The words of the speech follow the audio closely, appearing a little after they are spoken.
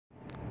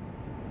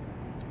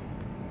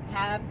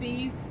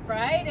Happy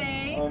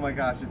Friday! Oh my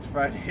gosh, it's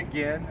Friday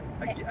again.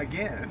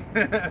 Again.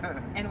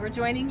 And we're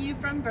joining you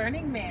from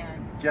Burning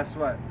Man. Guess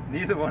what?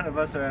 Neither one of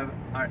us are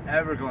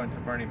ever going to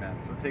Burning Man,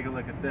 so take a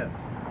look at this.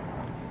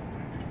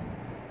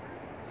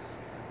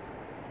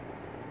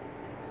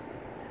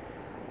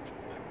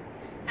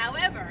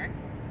 However,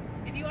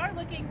 if you are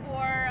looking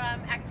for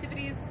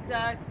activities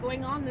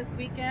going on this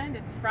weekend,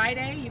 it's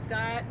Friday. You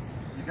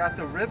got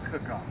the rib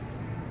cook-off,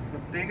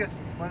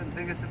 one of the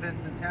biggest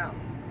events in town.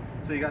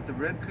 So you got the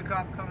rib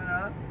cook-off coming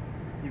up.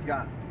 You've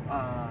got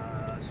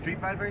street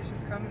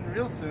vibrations coming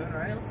real soon,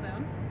 right? Real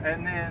soon.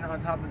 And then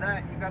on top of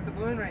that, you've got the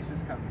balloon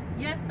races coming.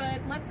 Yes,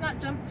 but let's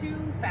not jump too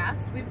fast.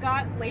 We've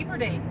got Labor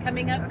Day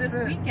coming up this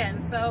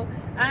weekend, so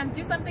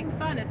do something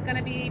fun. It's going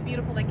to be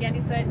beautiful. Like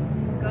Andy said,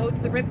 go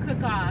to the rib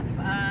cook-off.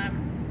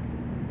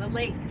 The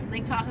Lake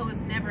Tahoe it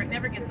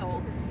never gets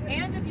old.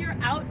 And if you're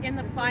out in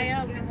the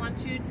playa, we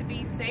want you to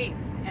be safe.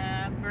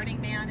 Burning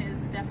Man is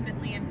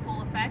definitely in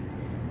full effect,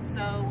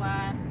 so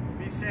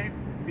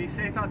be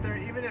safe out there.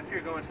 Even if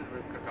you're going to the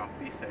rib cook-off,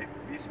 be safe,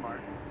 be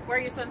smart. Wear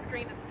your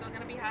sunscreen. It's still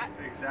going to be hot.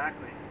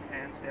 Exactly,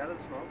 and stay out of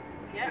the smoke.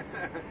 Yes,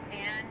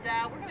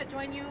 and we're going to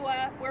join you.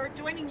 We're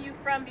joining you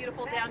from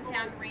beautiful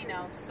downtown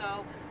Reno.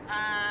 So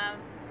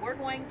we're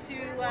going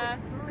to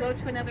go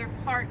to another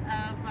part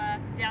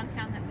of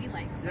downtown that we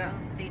like. So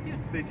stay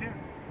tuned. Stay tuned.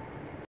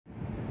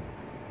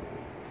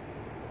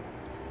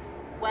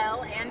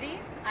 Well, Andy,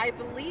 I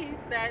believe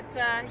that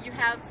you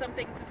have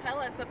something to tell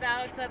us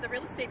about the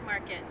real estate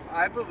market.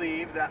 I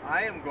believe that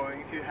I am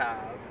going to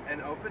have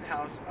an open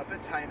house up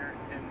at Tyner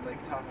in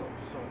Lake Tahoe.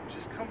 So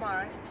just come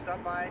by,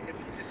 stop by, if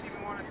you just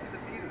even want to see the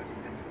views.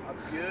 It's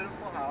a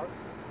beautiful house.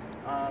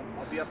 I'll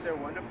be up there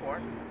 1 to 4.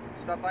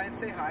 Stop by and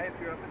say hi if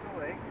you're up at the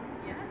lake.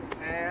 Yes.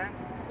 And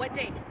what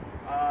date?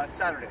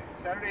 Saturday.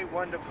 Saturday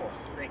 1 to 4.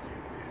 Thank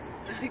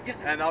you.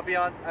 And I'll be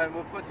on, and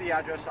we'll put the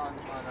address on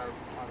our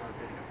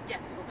video.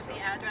 Yes, we'll put the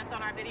address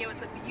on our video.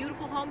 It's a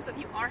beautiful home, so if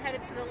you are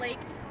headed to the lake,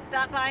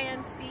 stop by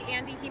and see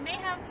Andy. He may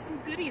have some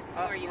goodies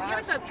for you. He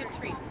always has good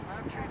treats. I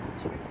have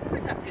treats. He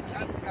always have good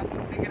treats.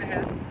 I'm thinking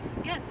ahead.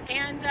 Yes,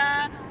 and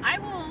I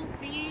will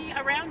be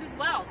around as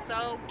well,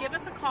 so give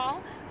us a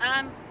call.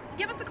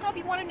 Give us a call if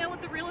you want to know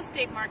what the real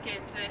estate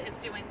market is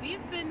doing.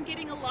 We've been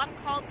getting a lot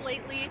of calls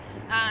lately.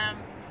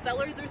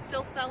 Sellers are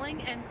still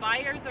selling and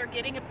buyers are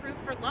getting approved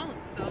for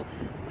loans. So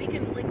we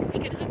can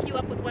hook you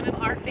up with one of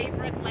our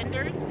favorite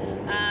lenders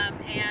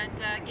and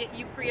get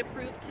you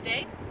pre-approved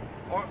today.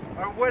 Or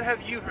what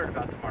have you heard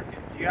about the market?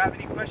 Do you have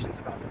any questions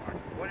about the market?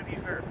 What have you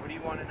heard? What do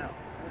you want to know?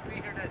 We'll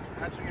be here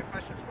to answer your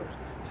questions first.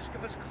 Just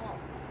give us a call.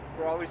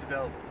 We're always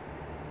available.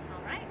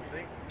 All right.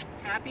 Thanks.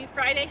 Happy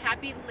Friday.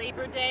 Happy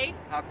Labor Day.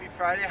 Happy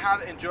Friday.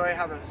 Enjoy.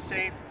 Have a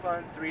safe,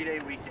 fun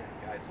 3-day weekend,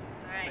 guys.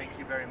 All right. Thank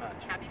you very much.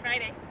 Happy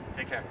Friday.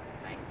 Take care.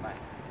 Bye. Bye.